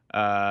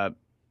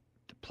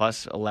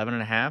 plus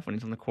 11.5 when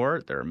he's on the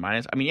court. They're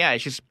minus. I mean, yeah,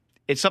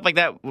 it's stuff like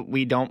that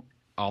we don't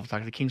all talk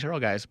to the Kings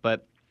Herald guys,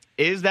 but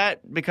is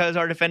that because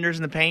our defenders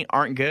in the paint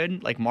aren't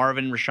good, like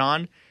Marvin and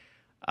Rashawn?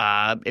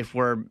 If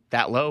we're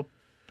that low,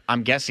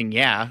 I'm guessing,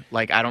 yeah.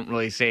 Like, I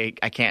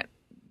can't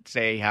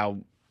say how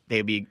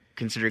they'd be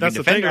considered That's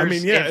good the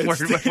defenders. thing. I mean,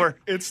 yeah, we're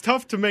it's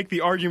tough to make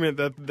the argument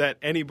that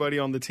anybody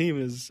on the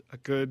team is a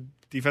good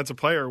defensive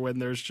player when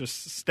there's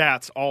just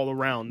stats all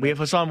around. We have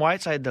Hassan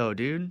Whiteside, though,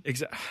 dude.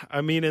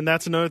 I mean, and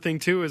that's another thing,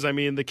 too, is, I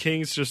mean, the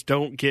Kings just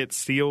don't get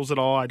steals at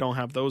all. I don't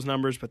have those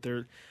numbers, but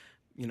they're,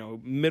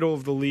 middle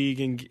of the league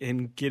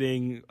in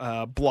getting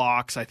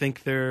blocks. I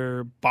think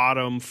they're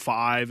bottom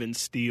 5 in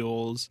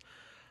steals.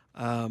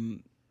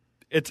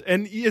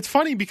 It's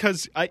funny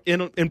because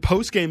in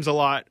post games a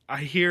lot, I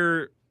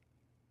hear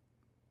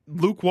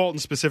Luke Walton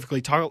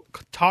specifically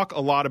talk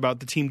a lot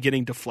about the team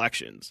getting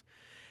deflections.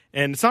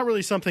 And it's not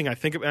really something I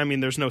think of. I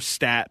mean, there's no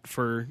stat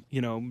for,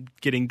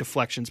 getting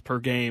deflections per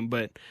game,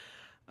 but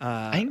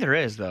I think there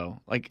is,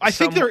 though. I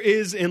think there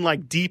is in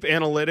deep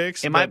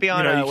analytics. It might be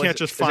on. You can't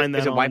just find that.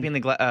 Is it wiping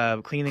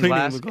the cleaning the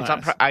glass? The glass.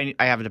 It's on,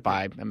 I have to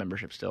buy a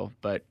membership still,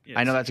 but yes.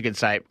 I know that's a good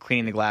site.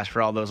 Cleaning the glass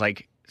for all those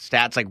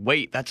stats.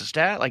 Wait, that's a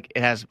stat.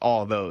 It has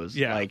all of those.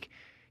 Yeah.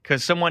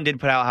 Because someone did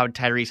put out how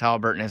Tyrese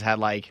Halliburton has had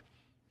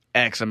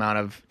X amount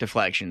of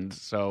deflections.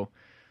 So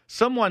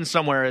someone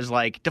somewhere is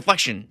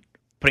deflection,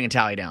 putting a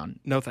tally down.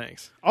 No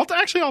thanks. I'll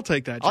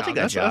take that job. I'll take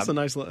that job. That's a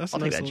nice little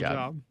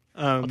job.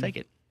 I'll take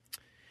it.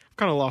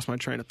 Kind of lost my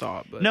train of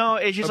thought, but no,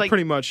 it's just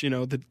pretty much,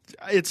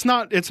 it's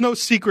no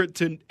secret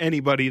to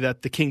anybody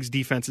that the Kings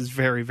defense is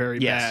very, very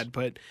bad,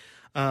 but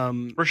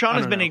Rashawn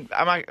has been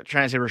I'm not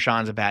trying to say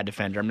Rashawn's a bad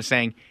defender. I'm just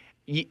saying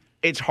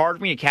it's hard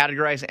for me to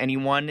categorize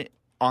anyone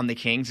on the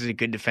Kings as a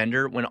good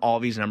defender when all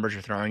these numbers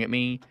you're throwing at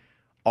me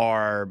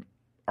are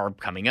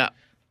coming up.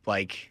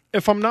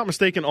 If I'm not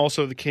mistaken,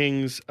 also the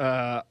Kings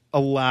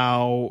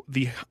allow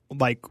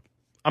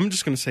I'm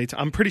just going to say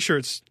I'm pretty sure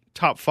it's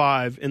top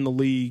 5 in the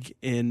league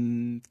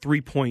in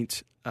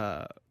 3-point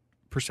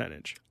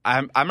percentage.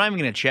 I'm not even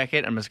going to check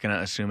it. I'm just going to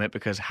assume it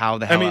because how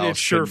the hell? I mean, it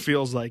sure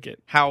feels like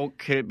it. How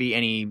could it be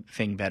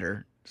anything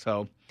better?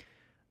 So,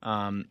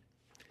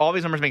 all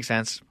these numbers make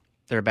sense.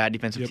 They're a bad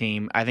defensive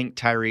team. I think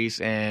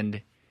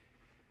Tyrese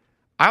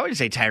I would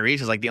say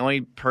Tyrese is the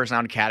only person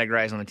I would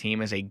categorize on the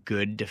team as a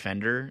good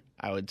defender.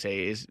 I would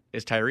say is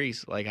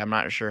Tyrese. I'm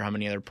not sure how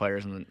many other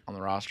players on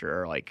the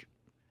roster are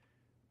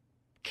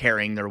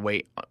carrying their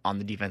weight on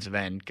the defensive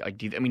end.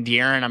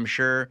 De'Aaron, I'm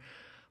sure,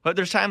 but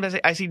there's times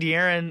I see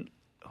De'Aaron.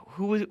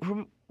 Who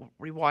were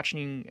we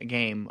watching a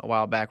game a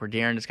while back where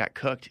De'Aaron just got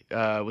cooked?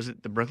 Was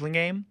it the Brooklyn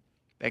game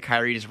that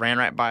Kyrie just ran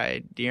right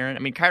by De'Aaron? I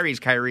mean,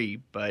 Kyrie's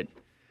Kyrie, but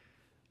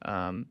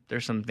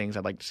there's some things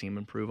I'd like to see him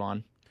improve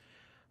on.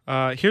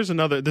 Here's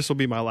another. This will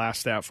be my last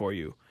stat for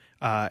you,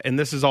 and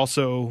this is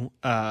also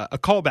a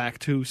callback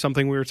to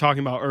something we were talking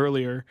about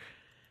earlier.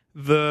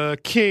 The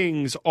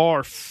Kings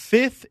are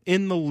 5th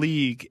in the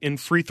league in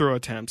free throw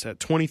attempts at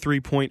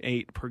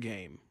 23.8 per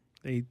game.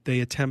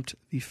 They attempt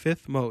the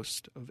 5th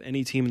most of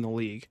any team in the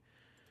league.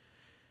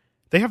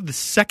 They have the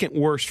 2nd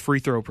worst free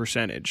throw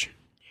percentage.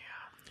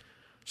 Yeah.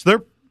 So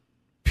they're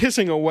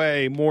pissing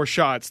away more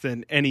shots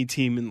than any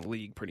team in the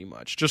league, pretty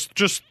much.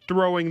 Just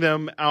throwing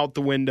them out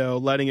the window,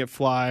 letting it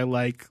fly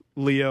like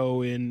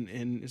Leo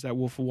in is that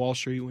Wolf of Wall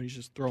Street when he's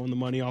just throwing the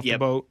money off the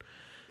boat.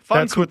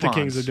 That's what the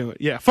Kings are doing.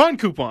 Yeah, fun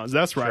coupons.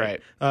 That's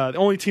right. The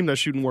only team that's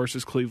shooting worse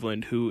is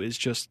Cleveland, who is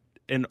just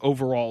an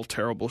overall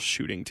terrible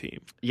shooting team.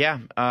 Yeah,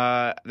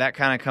 that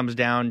kind of comes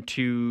down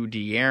to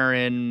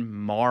De'Aaron,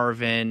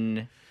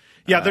 Marvin.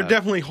 Yeah,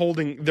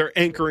 they're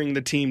anchoring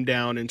the team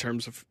down in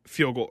terms of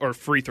field goal or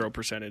free throw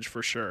percentage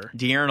for sure.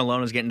 De'Aaron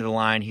alone is getting to the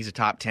line. He's a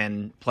top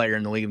 10 player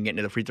in the league and getting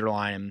to the free throw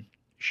line and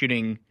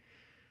shooting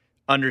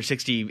under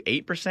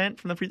 68%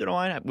 from the free throw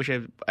line, which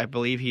I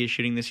believe he is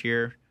shooting this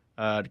year.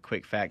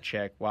 Quick fact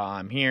check while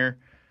I'm here.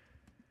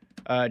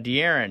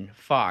 De'Aaron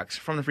Fox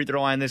from the free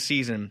throw line this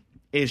season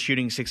is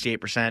shooting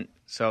 68%,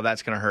 so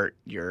that's going to hurt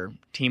your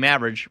team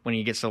average when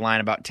he gets to the line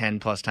about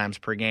 10-plus times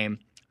per game.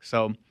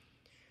 So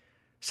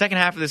second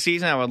half of the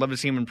season, I would love to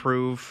see him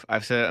improve.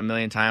 I've said it a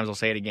million times. I'll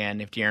say it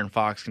again. If De'Aaron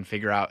Fox can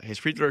figure out his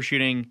free throw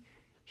shooting,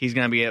 he's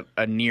going to be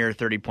a near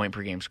 30-point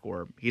per game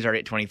scorer. He's already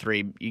at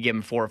 23. You give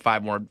him 4 or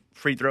 5 more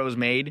free throws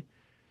made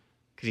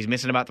because he's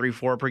missing about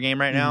 3-4 per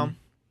game right now.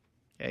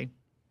 Okay.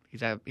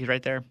 He's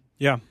right there.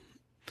 Yeah.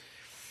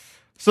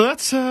 So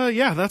that's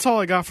all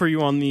I got for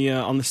you on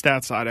the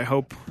stat side. I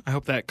hope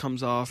that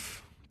comes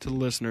off to the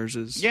listeners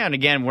and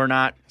again, we're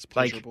not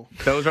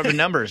those are the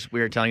numbers.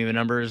 We are telling you the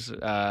numbers.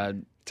 Tell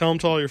them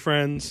to all your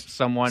friends.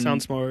 Someone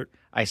sound smart.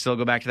 I still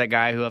go back to that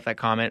guy who left that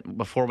comment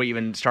before we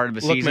even started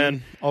the season. Look,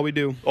 man, all we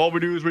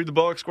do is read the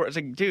box score. It's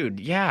dude,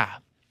 yeah,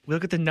 we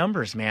look at the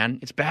numbers, man.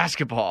 It's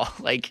basketball.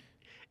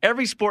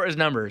 every sport is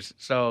numbers,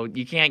 so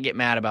you can't get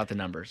mad about the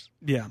numbers.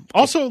 Yeah.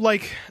 Also,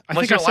 like, I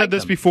think I've said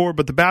this before,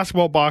 but the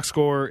basketball box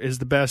score is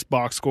the best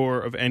box score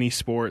of any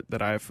sport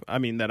that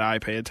I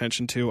pay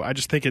attention to. I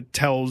just think it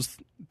tells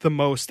the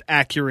most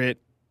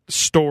accurate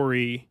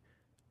story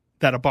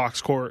that a box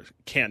score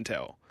can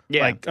tell.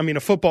 Yeah. Like, I mean,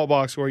 a football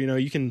box score,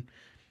 you can.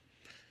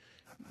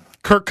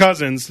 Kirk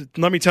Cousins,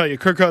 let me tell you,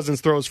 Kirk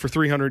Cousins throws for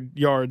 300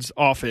 yards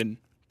often.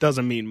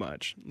 Doesn't mean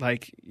much.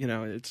 Like,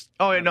 it's...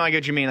 Oh, no, I get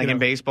what you mean. Like in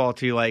baseball,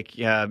 too, like,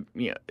 you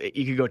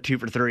could go 2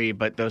 for 3,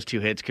 but those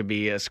 2 hits could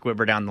be a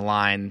squibber down the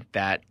line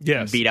that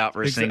beat out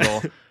for a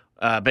single.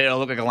 But it'll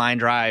look like a line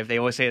drive. They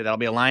always say that'll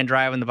be a line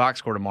drive in the box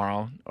score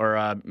tomorrow.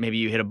 Or maybe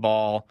you hit a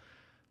ball,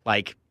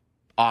 like,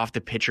 off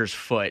the pitcher's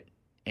foot.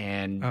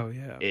 And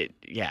it's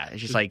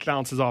just like...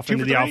 bounces off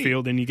into the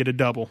outfield and you get a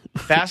double.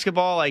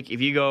 Basketball, like, if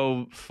you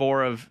go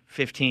 4 of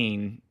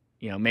 15...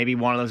 maybe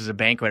one of those is a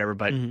bank or whatever,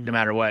 but no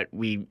matter what,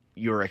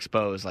 you were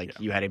exposed. Like,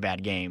 you had a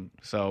bad game.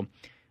 So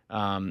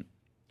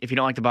if you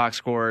don't like the box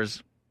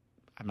scores,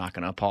 I'm not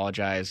going to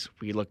apologize.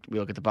 We look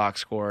at the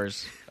box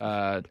scores.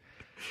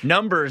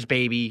 Numbers,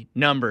 baby.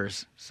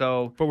 Numbers.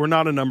 So, but we're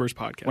not a numbers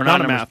podcast. We're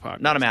not a math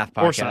podcast. Not a math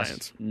podcast. Or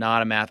science.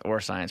 Not a math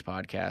or science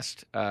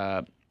podcast.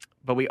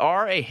 But we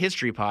are a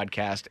history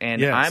podcast,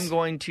 and I'm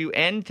going to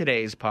end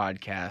today's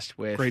podcast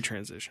with... Great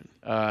transition.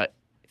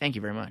 Thank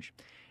you very much.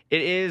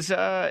 It is.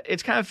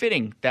 It's kind of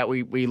fitting that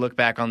we look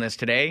back on this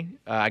today.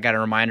 I got a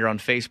reminder on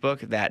Facebook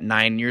that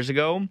 9 years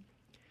ago,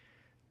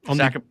 on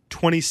the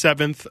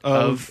 27th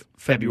of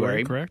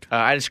February, correct?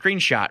 I had a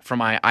screenshot from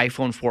my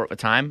iPhone 4 at the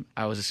time.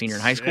 I was a senior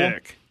in high school,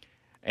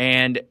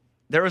 and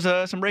there was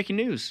some breaking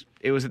news.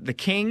 It was that the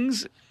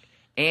Kings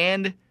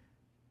and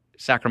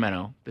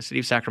Sacramento, the city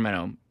of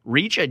Sacramento,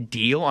 reach a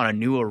deal on a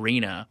new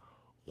arena.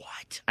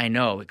 What? I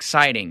know,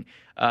 exciting.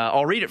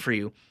 I'll read it for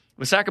you.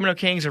 The Sacramento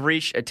Kings have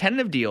reached a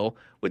tentative deal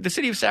with the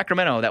city of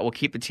Sacramento that will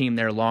keep the team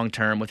there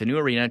long-term with a new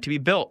arena to be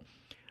built.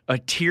 A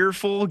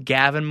tearful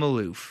Gavin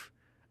Maloof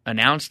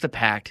announced the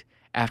pact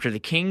after the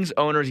Kings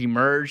owners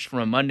emerged from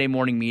a Monday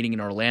morning meeting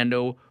in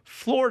Orlando,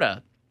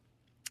 Florida.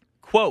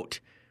 Quote,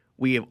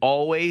 "We have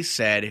always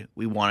said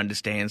we wanted to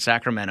stay in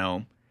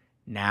Sacramento.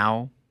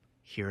 Now,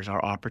 here's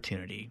our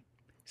opportunity,"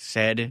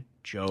 said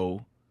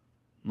Joe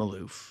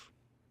Maloof.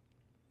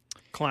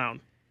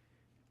 Clown.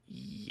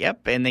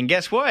 Yep, and then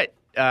guess what?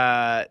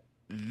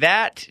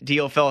 That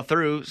deal fell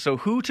through, so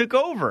who took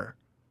over?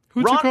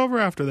 Who took over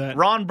after that?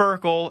 Ron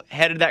Burkle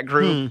headed that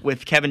group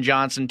with Kevin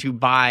Johnson to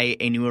buy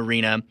a new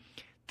arena.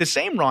 The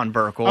same Ron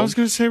Burkle. I was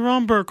going to say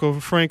Ron Burkle,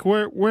 Frank.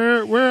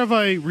 Where have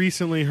I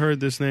recently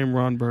heard this name,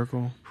 Ron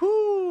Burkle?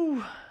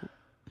 Whew.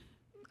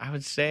 I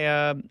would say,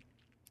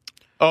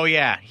 oh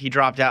yeah, he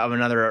dropped out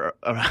of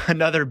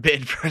another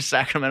bid for a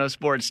Sacramento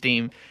sports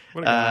team.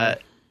 What a guy.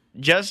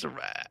 Just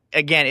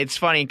again, it's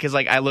funny because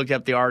like I looked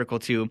up the article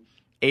too.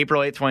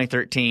 April 8th,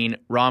 2013,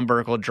 Ron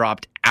Burkle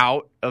dropped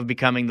out of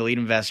becoming the lead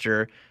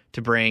investor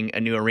to bring a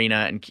new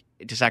arena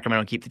to Sacramento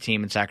and keep the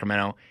team in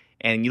Sacramento.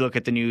 And you look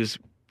at the news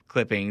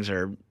clippings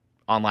or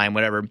online,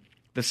 whatever,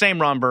 the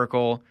same Ron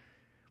Burkle,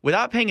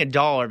 without paying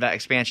 $1 of that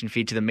expansion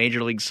fee to the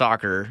Major League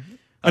Soccer.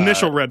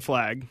 Initial red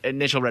flag.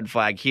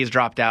 He has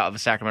dropped out of the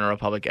Sacramento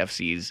Republic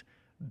FC's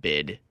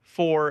bid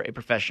for a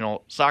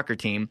professional soccer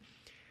team.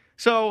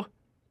 So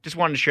just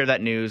wanted to share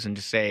that news and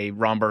just say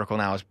Ron Burkle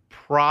now is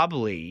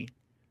probably...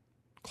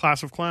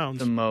 class of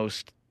clowns.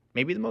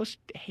 Maybe the most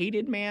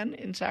hated man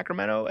in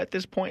Sacramento at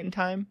this point in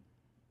time.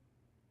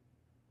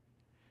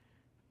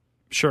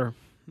 Sure.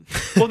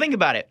 Well, think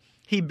about it.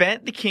 He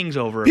bent the Kings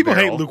over. People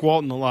hate Luke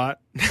Walton a lot.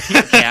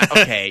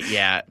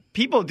 Yeah.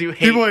 People do hate.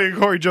 People hate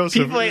Corey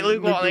Joseph. People hate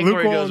Luke Walton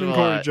and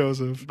Corey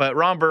Joseph. But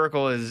Ron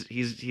Burkle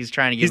he's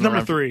trying to get. He's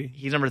number 3.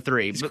 He's number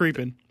 3. He's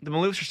creeping. The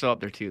Maloofs are still up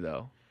there too,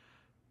 though.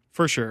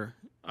 For sure.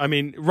 I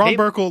mean, Ron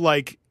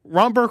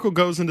Burkle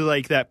goes into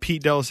like that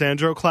Pete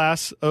D'Alessandro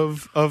class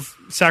of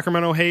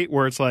Sacramento hate,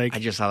 where it's like I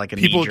just saw like a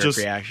knee-jerk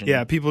reaction.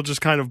 Yeah, people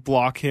just kind of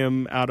block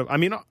him out of. I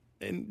mean,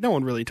 no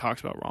one really talks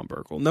about Ron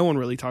Burkle. No one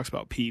really talks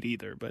about Pete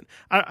either. But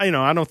I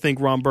don't think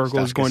Ron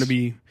Burkle is going to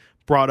be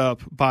brought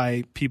up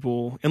by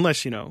people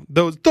unless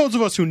those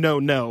of us who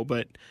know.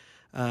 But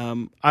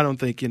I don't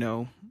think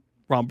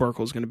Ron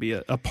Burkle is going to be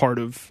a part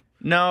of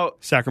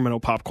Sacramento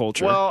pop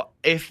culture. Well,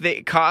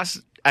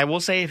 I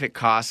will say if it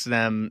costs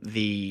them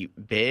the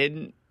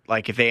bid,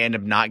 like if they end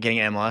up not getting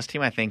an MLS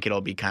team, I think it'll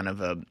be kind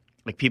of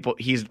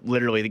he's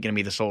literally going to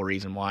be the sole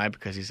reason why,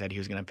 because he said he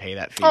was going to pay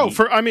that fee.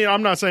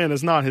 I'm not saying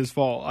it's not his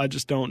fault. I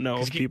just don't know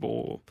if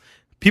people,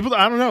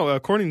 I don't know.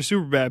 According to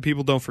Superbad,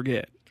 people don't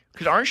forget.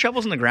 Because aren't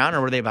shovels in the ground,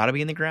 or were they about to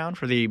be in the ground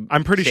for the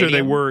I'm pretty stadium? Sure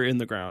they were in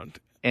the ground.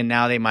 And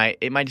now it might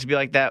just be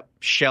like that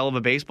shell of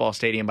a baseball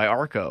stadium by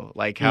Arco,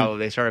 like how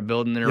they started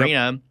building an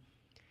arena.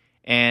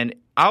 And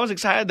I was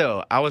excited,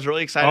 though. I was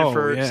really excited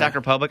for Sac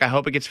Republic. I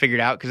hope it gets figured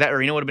out, because that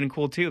arena would have been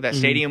cool, too. That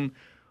stadium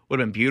would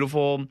have been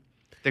beautiful.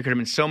 There could have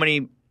been so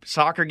many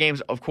soccer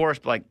games, of course,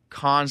 but like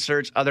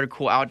concerts, other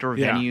cool outdoor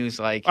venues.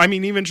 Like, I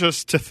mean, even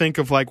just to think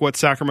of like what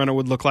Sacramento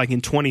would look like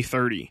in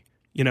 2030.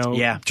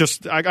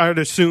 Just I'd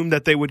assume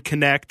that they would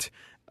connect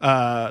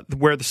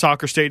where the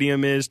soccer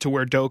stadium is to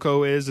where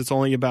Doco is. It's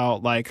only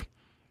about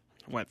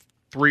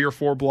 3 or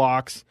 4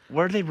 blocks.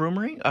 Were they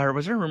rumoring, or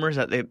was there rumors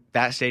that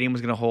that stadium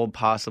was going to hold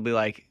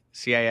possibly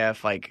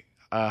CIF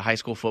high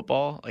school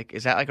football?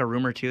 Is that a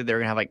rumor too? They're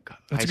going to have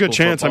That's a good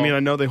chance. Football? I mean, I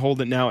know they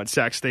hold it now at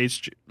Sac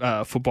State's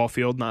football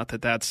field. Not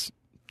that that's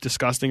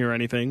disgusting or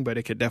anything, but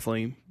it could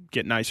definitely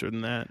get nicer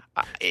than that.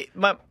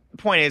 My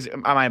point is,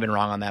 I might have been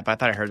wrong on that, but I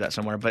thought I heard that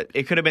somewhere. But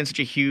it could have been such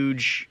a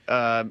huge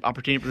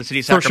opportunity for the city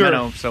of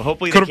Sacramento. Sure. So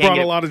hopefully could have brought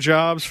a lot of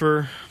jobs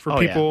for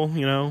people,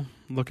 yeah.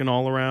 Looking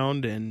all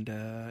around, and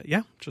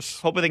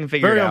just hopefully they can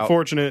figure it out. Very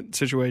unfortunate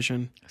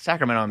situation.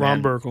 Sacramento, Ron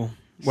man. Burkle,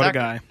 what a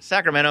guy.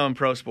 Sacramento and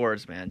pro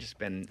sports, man, just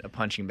been a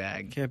punching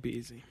bag. Can't be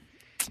easy.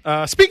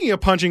 Speaking of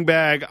punching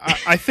bag,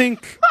 I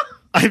think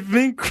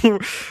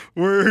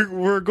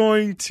we're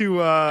going to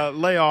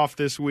lay off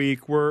this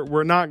week.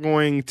 We're not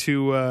going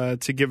to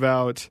give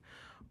out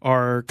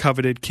our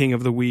coveted King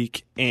of the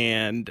Week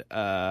and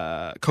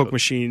Coke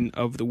Machine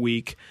of the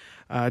Week.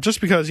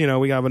 Just because,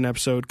 we have an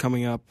episode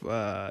coming up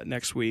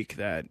next week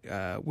that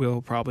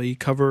we'll probably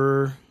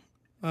cover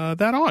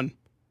that on.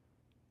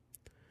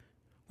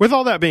 With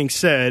all that being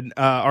said,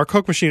 our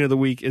Coke Machine of the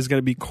Week is going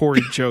to be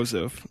Corey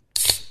Joseph.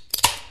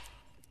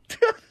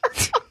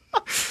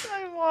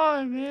 Come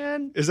on,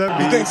 man. Is that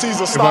he thinks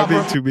he's a stopper? Am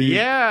I being too mean?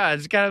 Yeah,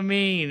 it's kind of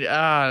mean.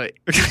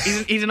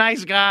 He's a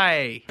nice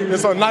guy.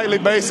 It's on a nightly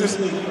basis.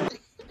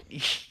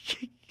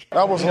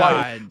 That was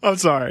light. I'm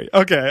sorry.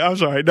 Okay, I'm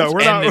sorry. No,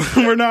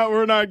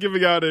 we're not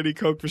giving out any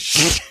Coke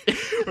Machine.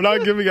 We're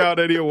not giving out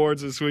any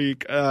awards this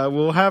week.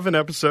 We'll have an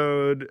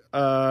episode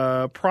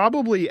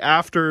probably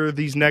after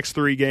these next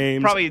 3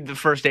 games. Probably the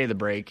first day of the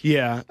break.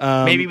 Yeah.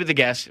 Maybe with the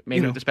guest.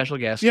 Maybe with the special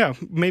guest. Yeah.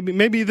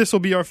 Maybe this will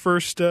be our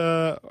first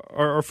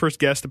our first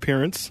guest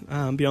appearance.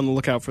 Be on the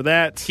lookout for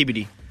that.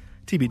 TBD.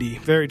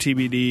 Very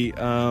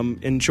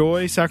TBD.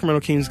 Enjoy Sacramento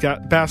Kings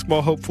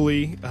basketball.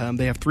 Hopefully,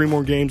 they have 3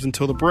 more games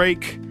until the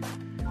break.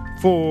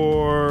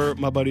 For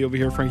my buddy over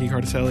here, Frankie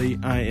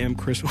Carticelli, I am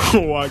Chris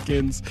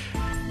Watkins.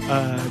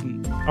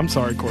 I'm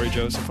sorry, Corey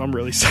Joseph. I'm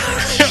really sorry.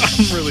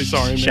 I'm really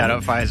sorry, man. Shout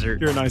out Pfizer.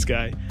 You're a nice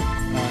guy.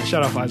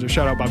 Shout out Pfizer.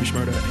 Shout out Bobby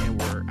Shmurda. And